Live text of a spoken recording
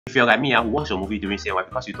If you're like me, who watch a movie during CNY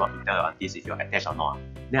because you don't want to tell your aunties if you're attached or not,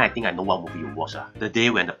 then I think I know what movie you watch. The day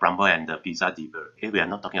when the Brumble and the pizza delivered. We are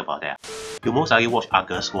not talking about that. You most likely watch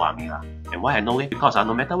Argus Go Army. And why I know it? Because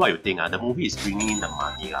no matter what you think, the movie is bringing in the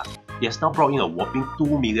money. It has now brought in a whopping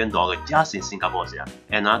 $2 million just in Singapore.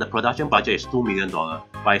 And the production budget is $2 million.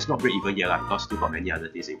 But it's not break even yet because still got many other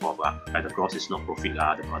things involved. Like the gross is not profit,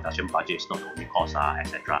 the production budget is not the only cost,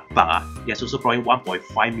 etc. But it has also brought in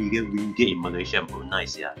 1.5 million ringgit in Malaysia and Brunei.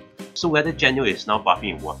 So whether Daniel is now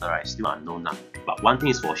bathing in water, still unknown. But one thing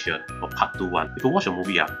is for sure, for part 2 if you watch a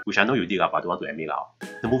movie, which I know you did, but I don't want to admit,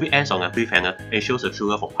 the movie ends on a cliffhanger and shows a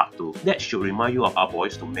trailer for part 2. That should remind you of our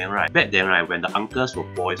Boys to Men, right? Back then, right, when the uncles were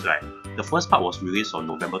boys, right, the first part was released on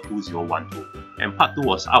November 2012, and part 2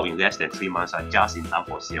 was out in less than 3 months, just in time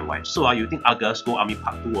for CNY. So you think Argus Go Army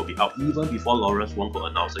part 2 will be out even before Lawrence Wong could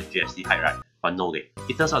announce a GST hike, right? But no, it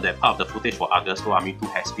turns out that part of the footage for Argus Go Army 2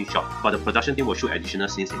 has been shot, but the production team will shoot additional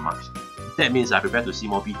scenes in March. That means I prepare to see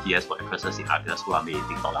more BTS for actresses in Argus Go Army in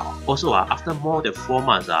TikTok. Also, after more than 4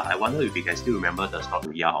 months, I wonder if you can still remember the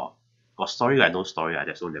story. Got story like no story,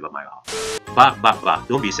 that's so never mind. But,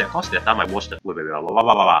 don't be sad, cause that time I watched the... Wait,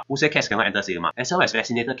 who said cats cannot enter cinema? As well as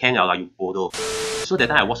vaccinated can, you bodo. So that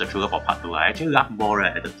time I watched the trailer for part 2, I actually laughed more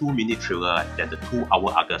at the 2-minute trailer than the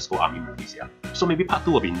 2-hour Argus Go Army movies. So maybe part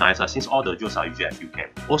 2 will be nice since all the jokes are usually at few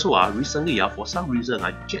camp. Also, recently, for some reason,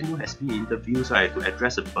 Jet has been in interviews to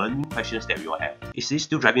address the burning questions that we all have. Is he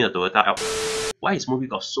still driving a Toyota? Why his movie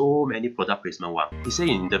got so many product placement? He said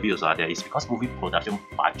in interviews that it's because movie production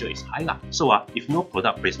budget is high. So if no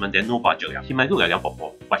product placement, then no budget. He might look like Liang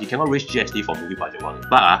Popo, but he cannot raise GST for movie budget.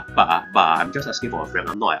 But I'm just asking for a friend.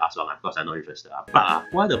 I'm not I ask because I'm not interested. But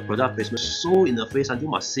why the product placement so in the face until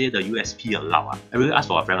must say the USP aloud? I really ask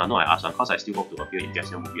for a friend. Not I ask because I still hope to appear in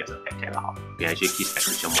Jackson movie as a pet cat. They actually kiss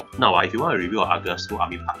package more. Now if you want to review Argus Go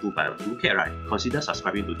Army Part 2 by a blue cat, consider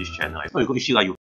subscribing to this channel. If not, you go issue you.